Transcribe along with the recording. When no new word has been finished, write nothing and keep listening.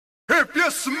If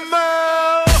you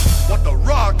smell what The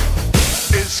Rock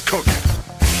is cooking.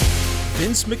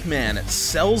 Vince McMahon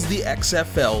sells the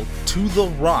XFL to The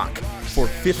Rock for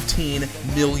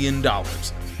 $15 million.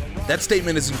 That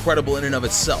statement is incredible in and of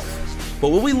itself. But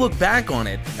will we look back on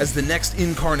it as the next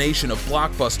incarnation of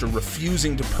Blockbuster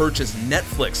refusing to purchase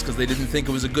Netflix because they didn't think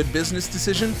it was a good business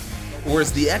decision? Or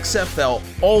is the XFL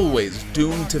always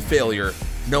doomed to failure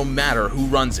no matter who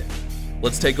runs it?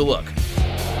 Let's take a look.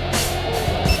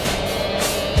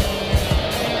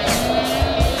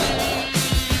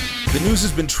 The news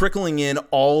has been trickling in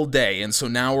all day, and so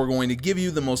now we're going to give you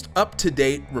the most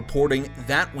up-to-date reporting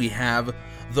that we have.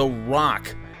 The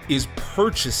Rock is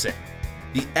purchasing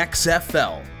the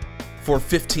XFL for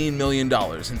 $15 million.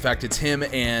 In fact, it's him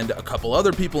and a couple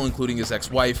other people, including his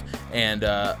ex-wife and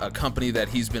a company that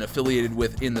he's been affiliated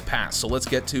with in the past. So let's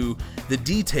get to the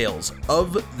details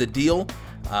of the deal.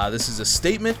 This is a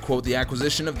statement, quote, "The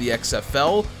acquisition of the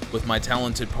XFL with my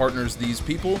talented partners, these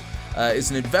people,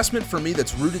 is an investment for me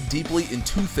that's rooted deeply in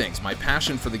two things: my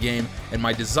passion for the game and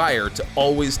my desire to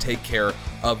always take care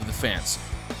of the fans."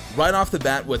 Right off the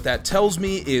bat, what that tells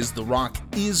me is The Rock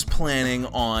is planning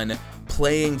on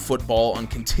playing football, on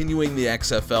continuing the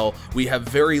XFL. We have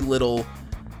very little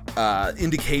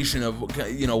indication of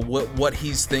what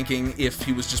he's thinking, if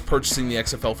he was just purchasing the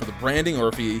XFL for the branding or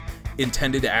if he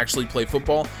intended to actually play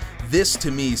football. This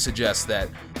to me suggests that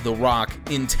The Rock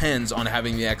intends on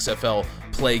having the XFL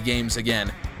play games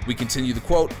again. We continue the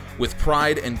quote, "With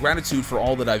pride and gratitude for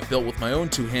all that I've built with my own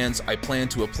two hands, I plan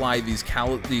to apply these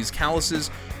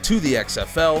calluses to the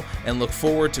XFL and look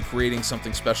forward to creating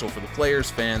something special for the players,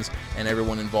 fans, and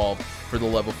everyone involved for the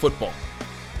love of football."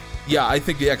 Yeah, I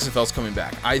think the XFL is coming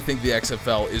back. I think the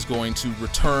XFL is going to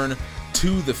return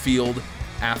to the field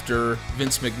after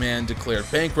Vince McMahon declared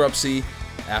bankruptcy,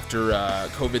 after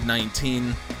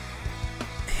COVID-19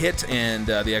 hit and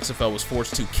the XFL was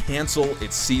forced to cancel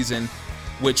its season,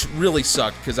 which really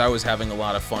sucked because I was having a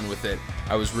lot of fun with it.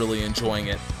 I was really enjoying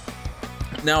it.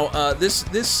 Now,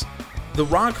 The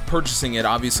Rock purchasing it,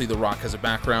 obviously The Rock has a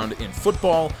background in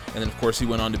football, and then of course he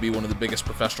went on to be one of the biggest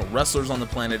professional wrestlers on the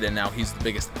planet, and now he's the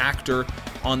biggest actor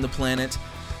on the planet.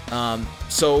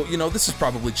 So, this is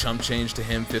probably chump change to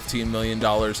him, $15 million,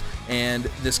 and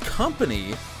this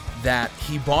company that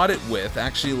he bought it with,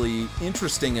 actually,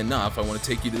 interesting enough, I want to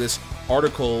take you to this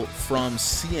article from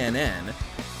CNN,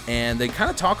 and they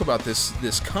kind of talk about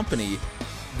this company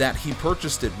that he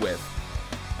purchased it with,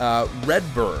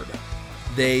 Redbird.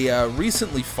 They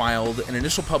recently filed an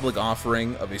initial public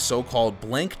offering of a so-called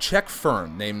blank check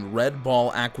firm named Red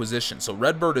Ball Acquisition. So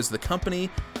Redbird is the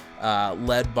company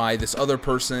led by this other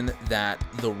person that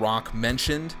The Rock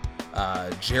mentioned,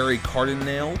 Jerry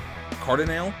Cardinale.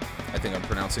 I think I'm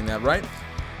pronouncing that right.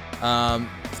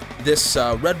 This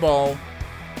Red Ball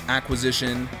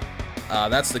Acquisition,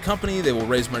 that's the company. They will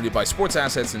raise money to buy sports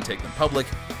assets and take them public.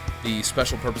 The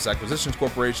Special Purpose Acquisitions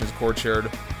Corporation is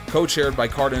co-chaired by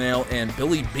Cardinale and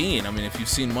Billy Beane. I mean, if you've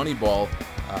seen Moneyball,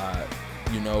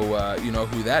 you know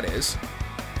who that is.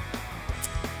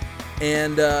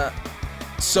 And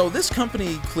so this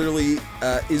company clearly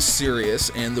is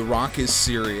serious, and The Rock is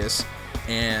serious,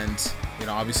 and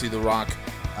obviously The Rock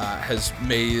has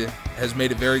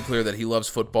made it very clear that he loves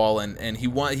football, and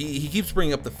he keeps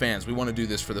bringing up the fans. We want to do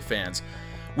this for the fans,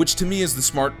 which to me is the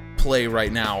smart play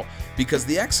right now, because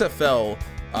the XFL,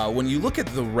 when you look at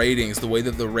the ratings, the way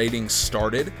that the ratings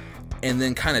started and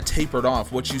then kind of tapered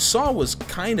off, what you saw was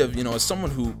kind of, as someone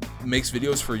who makes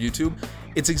videos for YouTube,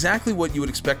 it's exactly what you would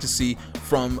expect to see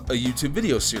from a YouTube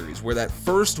video series, where that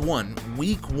first one,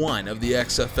 week one of the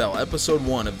XFL, episode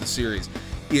 1 of the series,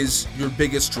 is your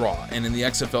biggest draw. And in the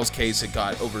XFL's case, it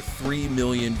got over 3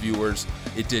 million viewers.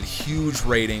 It did huge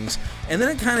ratings, and then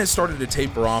it kind of started to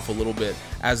taper off a little bit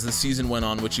as the season went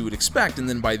on, which you would expect. And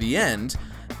then by the end,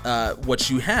 what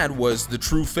you had was the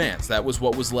true fans. That was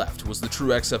what was left, was the true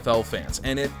XFL fans,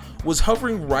 and it was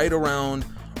hovering right around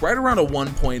a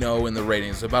 1.0 in the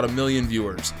ratings, about 1 million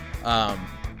viewers,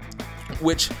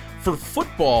 which for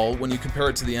football, when you compare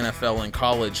it to the NFL and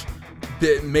college,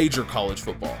 major college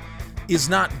football, is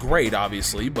not great,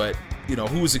 obviously, but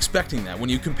who was expecting that? When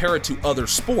you compare it to other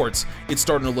sports, it's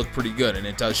starting to look pretty good, and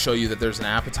it does show you that there's an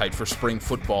appetite for spring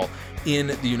football in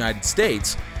the United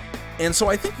States. And so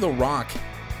I think The Rock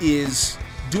is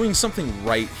doing something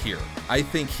right here. I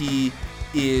think he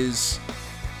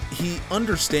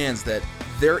understands that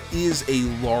there is a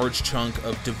large chunk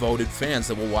of devoted fans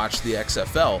that will watch the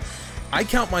XFL. I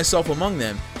count myself among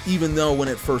them, even though when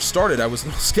it first started I was a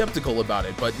little skeptical about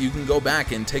it, but you can go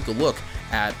back and take a look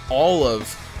at all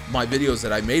of my videos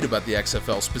that I made about the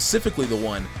XFL, specifically the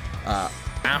one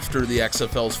after the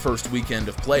XFL's first weekend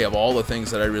of play of all the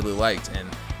things that I really liked.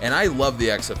 And I love the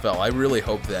XFL. I really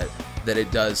hope that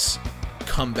it does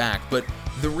come back. But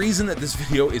the reason that this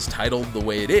video is titled the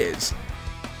way it is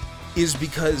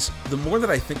because the more that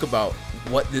I think about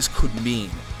what this could mean,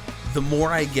 the more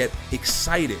I get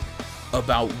excited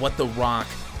about what The Rock,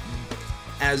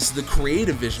 as the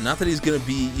creative vision, not that he's going to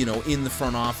be, you know, in the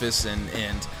front office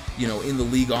and you know, in the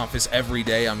league office every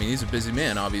day. I mean, he's a busy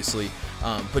man, obviously,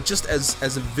 but just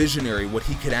as a visionary, what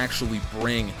he could actually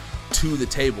bring to the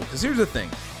table. Because here's the thing,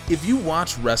 if you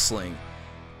watch wrestling,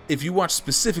 if you watch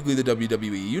specifically the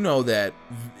WWE, you know that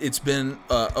it's been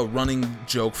a running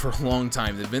joke for a long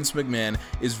time that Vince McMahon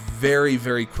is very,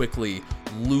 very quickly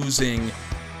losing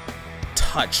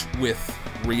touch with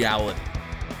reality.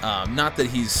 Not that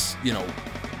he's, you know,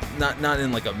 not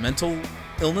in like a mental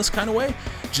illness kind of way,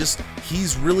 just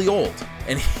he's really old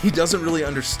and he doesn't really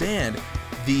understand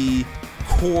the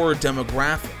core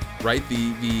demographic, right?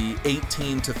 The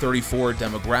 18 to 34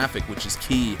 demographic, which is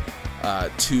key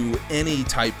to any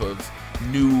type of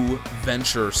new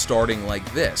venture starting like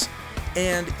this.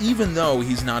 And even though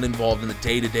he's not involved in the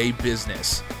day-to-day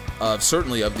business of,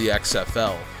 certainly of the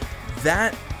XFL,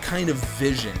 that kind of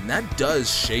vision, that does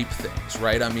shape things,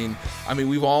 right? I mean,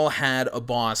 we've all had a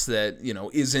boss that, you know,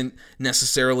 isn't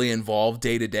necessarily involved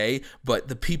day to day, but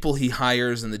the people he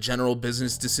hires and the general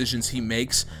business decisions he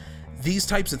makes, these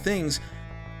types of things,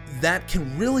 that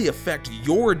can really affect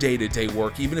your day-to-day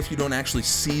work, even if you don't actually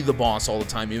see the boss all the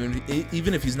time,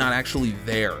 even if he's not actually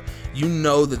there. You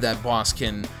know that boss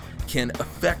can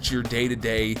affect your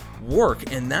day-to-day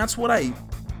work, and that's what I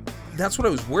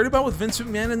was worried about with Vince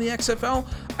McMahon in the XFL.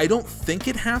 I don't think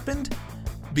it happened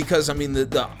because, I mean,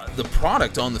 the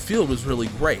product on the field was really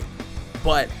great,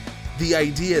 but the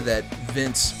idea that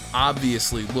Vince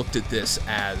obviously looked at this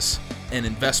as an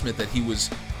investment that he was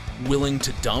willing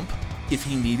to dump if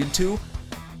he needed to,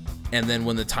 and then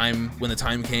when the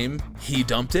time came, he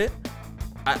dumped it.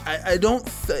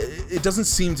 It doesn't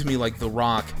seem to me like The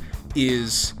Rock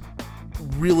is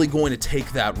really going to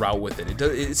take that route with it.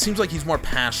 It seems like he's more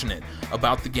passionate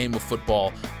about the game of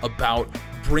football, about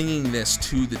bringing this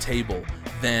to the table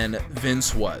than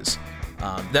Vince was.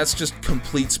 That's just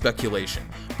complete speculation.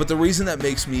 But the reason that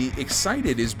makes me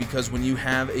excited is because when you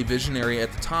have a visionary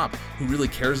at the top who really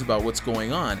cares about what's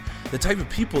going on, the type of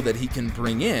people that he can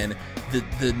bring in,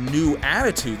 the new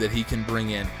attitude that he can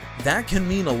bring in, that can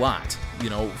mean a lot.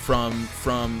 You know,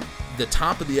 from the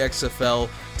top of the XFL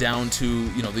down to,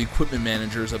 you know, the equipment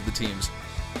managers of the teams.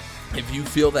 If you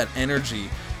feel that energy,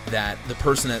 that the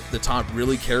person at the top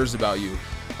really cares about you,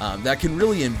 that can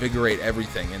really invigorate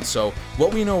everything. And so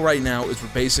what we know right now is we're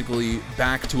basically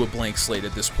back to a blank slate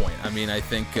at this point. I mean, I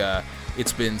think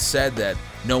it's been said that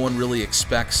no one really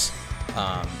expects,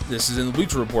 this is in the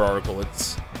Bleacher Report article,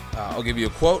 I'll give you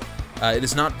a quote. It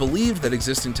is not believed that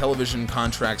existing television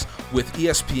contracts with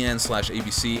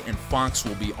ESPN/ABC and Fox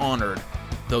will be honored,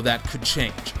 though that could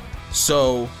change.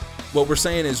 So what we're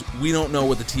saying is we don't know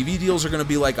what the TV deals are going to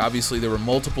be like. Obviously, there were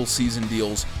multiple season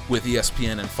deals with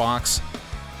ESPN and Fox,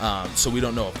 so we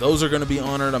don't know if those are going to be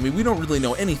honored. I mean, we don't really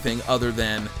know anything other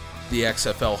than the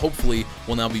XFL hopefully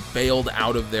will now be bailed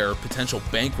out of their potential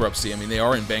bankruptcy. I mean, they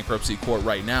are in bankruptcy court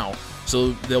right now,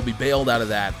 so they'll be bailed out of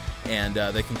that, and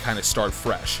they can kind of start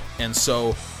fresh. And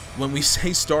so when we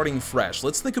say starting fresh,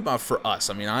 let's think about for us.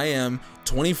 I mean, I am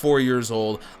 24 years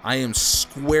old. I am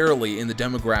squarely in the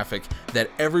demographic that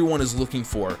everyone is looking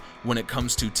for when it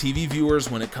comes to TV viewers,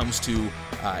 when it comes to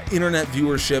internet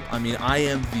viewership. I mean, I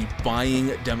am the buying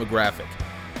demographic.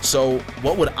 So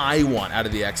what would I want out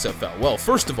of the XFL? Well,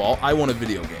 first of all, I want a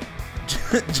video game.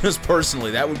 Just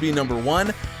personally, that would be number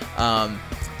one.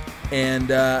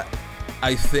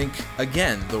 I think,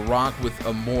 again, The Rock with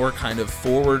a more kind of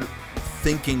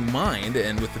forward-thinking mind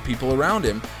and with the people around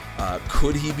him,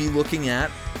 could he be looking at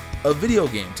a video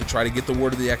game to try to get the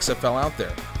word of the XFL out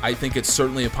there? I think it's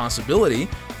certainly a possibility,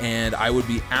 and I would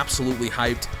be absolutely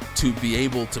hyped to be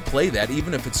able to play that,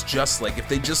 even if it's just like, if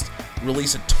they just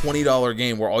release a $20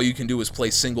 game where all you can do is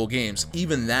play single games,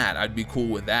 even that, I'd be cool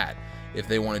with that if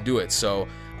they want to do it. So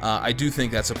I do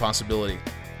think that's a possibility,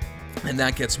 and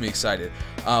that gets me excited.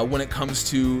 When it comes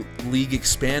to league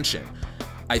expansion,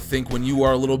 I think when you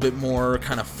are a little bit more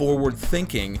kind of forward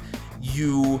thinking,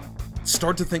 you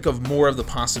start to think of more of the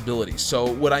possibilities. So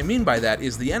what I mean by that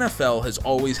is the NFL has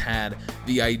always had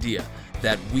the idea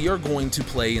that we are going to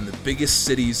play in the biggest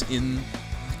cities in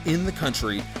the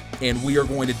country, and we are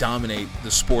going to dominate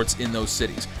the sports in those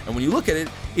cities. And when you look at it,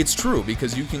 it's true,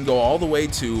 because you can go all the way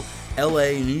to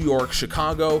LA, New York,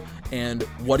 Chicago, and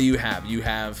what do you have? You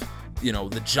have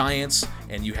the Giants,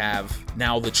 and you have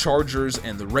now the Chargers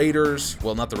and the Raiders.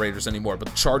 Well, not the Raiders anymore, but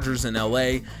the Chargers in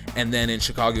LA, and then in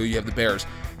Chicago you have the Bears.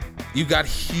 You've got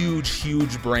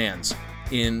huge brands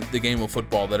in the game of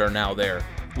football that are now there,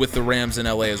 with the Rams in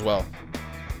LA as well.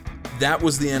 That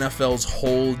was the NFL's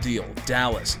whole deal.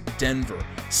 Dallas, Denver,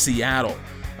 Seattle.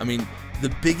 I mean,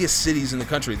 the biggest cities in the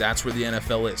country, that's where the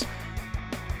NFL is.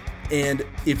 And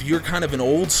if you're kind of an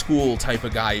old school type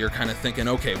of guy, you're kind of thinking,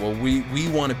 okay, well, we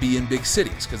want to be in big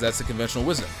cities because that's the conventional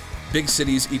wisdom. Big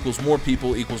cities equals more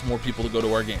people to go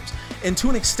to our games. And to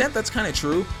an extent, that's kind of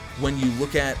true when you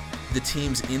look at the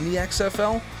teams in the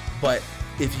XFL, but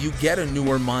if you get a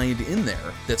newer mind in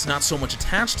there that's not so much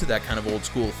attached to that kind of old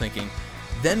school thinking,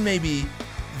 then maybe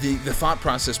the thought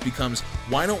process becomes,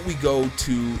 why don't we go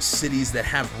to cities that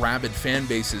have rabid fan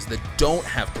bases that don't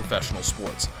have professional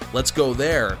sports? Let's go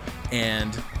there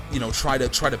and try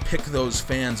to pick those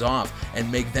fans off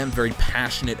and make them very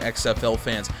passionate XFL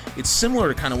fans. It's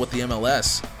similar to kind of what the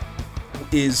MLS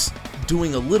is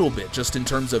doing a little bit, just in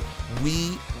terms of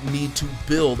we need to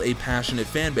build a passionate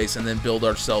fan base and then build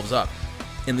ourselves up.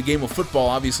 And the game of football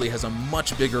obviously has a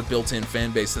much bigger built-in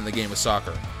fan base than the game of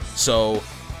soccer. So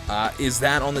is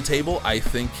that on the table? I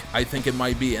think it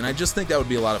might be, and I just think that would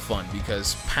be a lot of fun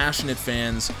because passionate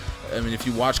fans. I mean, if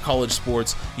you watch college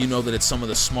sports, you know that it's some of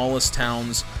the smallest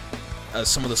towns,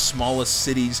 some of the smallest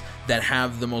cities that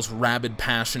have the most rabid,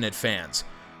 passionate fans.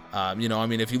 I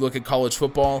mean, if you look at college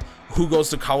football, who goes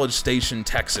to College Station,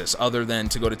 Texas, other than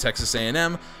to go to Texas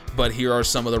A&M? But here are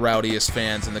some of the rowdiest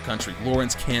fans in the country.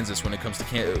 Lawrence, Kansas, when it comes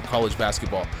to college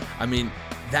basketball. I mean,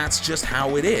 that's just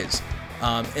how it is.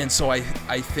 And so I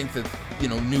think that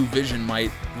New Vision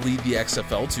might lead the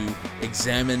XFL to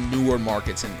examine newer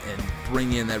markets and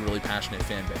bring in that really passionate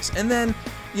fan base. And then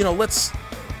let's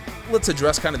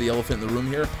address kind of the elephant in the room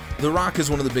here. The Rock is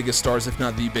one of the biggest stars, if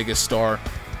not the biggest star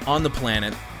on the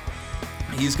planet.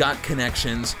 He's got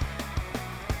connections.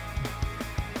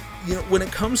 When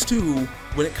it comes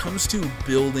to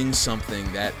building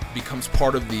something that becomes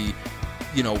part of the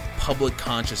public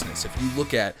consciousness, if you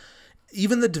look at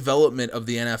even the development of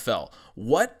the NFL,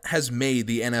 what has made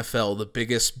the NFL the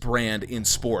biggest brand in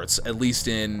sports, at least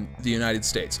in the United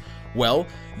States? Well,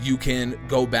 you can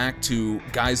go back to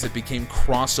guys that became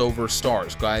crossover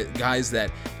stars, guys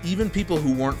that even people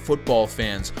who weren't football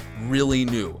fans really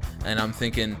knew. And I'm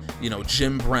thinking,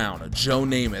 Jim Brown, Joe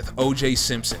Namath, O.J.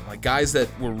 Simpson, like guys that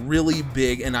were really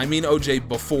big. And I mean O.J.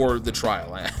 before the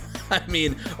trial. I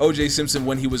mean O.J. Simpson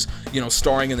when he was,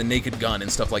 starring in The Naked Gun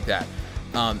and stuff like that.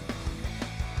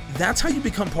 That's how you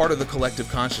become part of the collective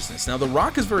consciousness. Now, The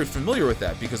Rock is very familiar with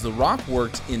that because The Rock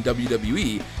worked in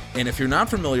WWE, and if you're not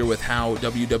familiar with how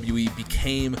WWE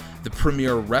became the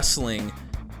premier wrestling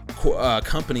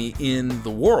company in the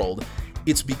world,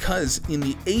 it's because in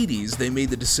the 80s they made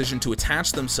the decision to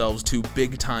attach themselves to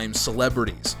big-time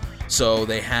celebrities. So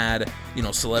they had,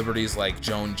 celebrities like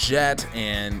Joan Jett,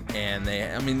 and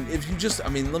they,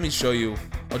 let me show you.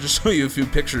 I'll just show you a few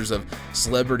pictures of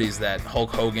celebrities that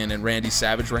Hulk Hogan and Randy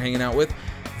Savage were hanging out with.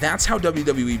 That's how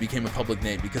WWE became a public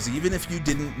name, because even if you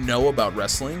didn't know about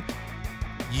wrestling,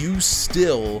 you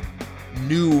still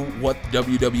knew what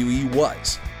WWE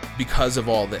was because of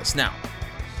all this. Now,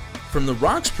 from The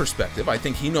Rock's perspective, I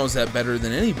think he knows that better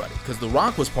than anybody, because The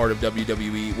Rock was part of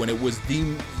WWE when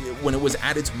it was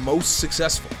at its most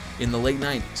successful in the late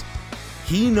 90s.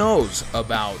 He knows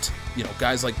about,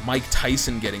 guys like Mike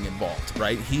Tyson getting involved,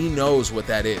 right? He knows what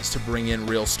that is to bring in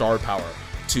real star power,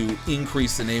 to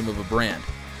increase the name of a brand.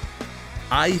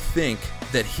 I think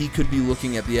that he could be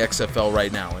looking at the XFL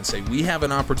right now and say, we have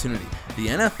an opportunity. The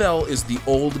NFL is the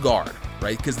old guard,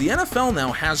 right? Because the NFL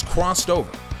now has crossed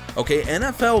over. Okay,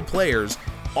 NFL players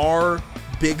are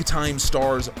big-time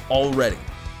stars already,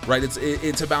 right?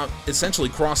 It's about essentially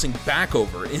crossing back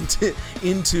over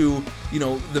into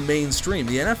the mainstream.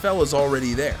 The NFL is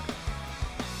already there.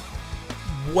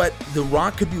 What The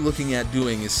Rock could be looking at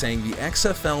doing is saying the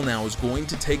XFL now is going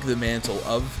to take the mantle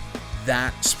of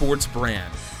that sports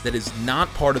brand that is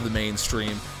not part of the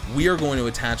mainstream. We are going to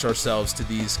attach ourselves to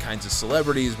these kinds of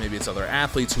celebrities, maybe it's other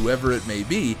athletes, whoever it may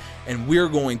be, and we're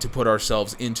going to put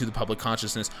ourselves into the public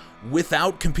consciousness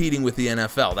without competing with the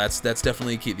NFL. That's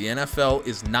definitely key. The NFL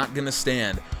is not going to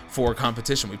stand for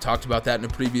competition. We've talked about that in a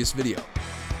previous video.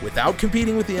 Without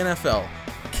competing with the NFL,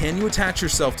 can you attach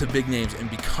yourself to big names and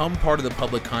become part of the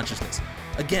public consciousness?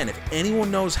 Again, if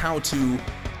anyone knows how to,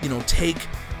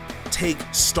 take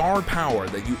star power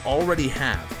that you already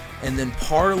have and then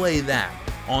parlay that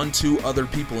onto other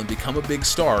people and become a big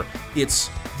star, it's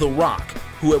The Rock,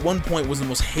 who at one point was the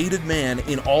most hated man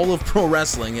in all of pro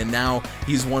wrestling, and now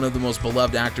he's one of the most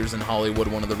beloved actors in Hollywood,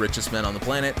 one of the richest men on the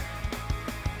planet.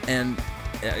 And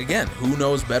again, who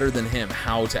knows better than him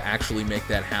how to actually make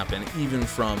that happen, even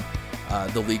from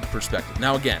the league perspective.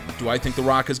 Now, again, do I think The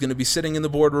Rock is going to be sitting in the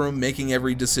boardroom, making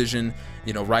every decision,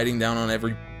 writing down on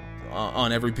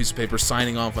every piece of paper,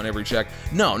 signing off on every check?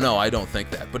 No, I don't think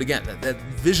that. But again, that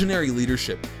visionary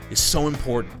leadership is so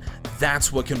important.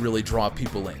 That's what can really draw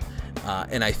people in.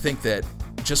 And I think that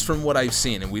just from what I've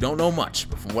seen, and we don't know much,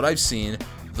 but from what I've seen,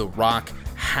 The Rock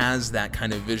has that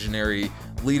kind of visionary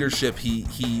leadership.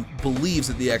 He believes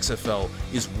that the XFL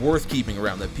is worth keeping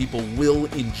around, that people will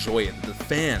enjoy it, that the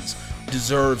fans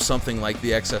deserve something like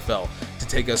the XFL to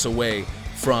take us away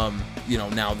from,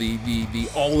 now the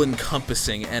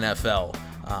all-encompassing NFL.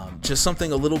 Just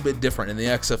something a little bit different. And the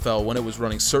XFL, when it was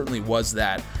running, certainly was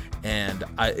that, and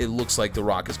it looks like The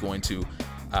Rock is going to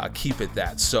keep it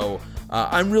that. So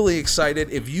I'm really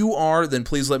excited. If you are, then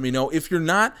please let me know. If you're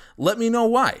not, let me know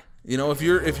why. If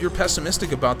you're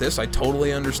pessimistic about this, I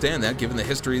totally understand that, given the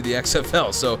history of the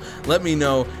XFL. So let me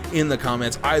know in the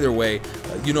comments. Either way,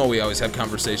 we always have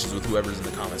conversations with whoever's in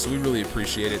the comments, so we really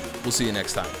appreciate it. We'll see you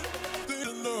next time.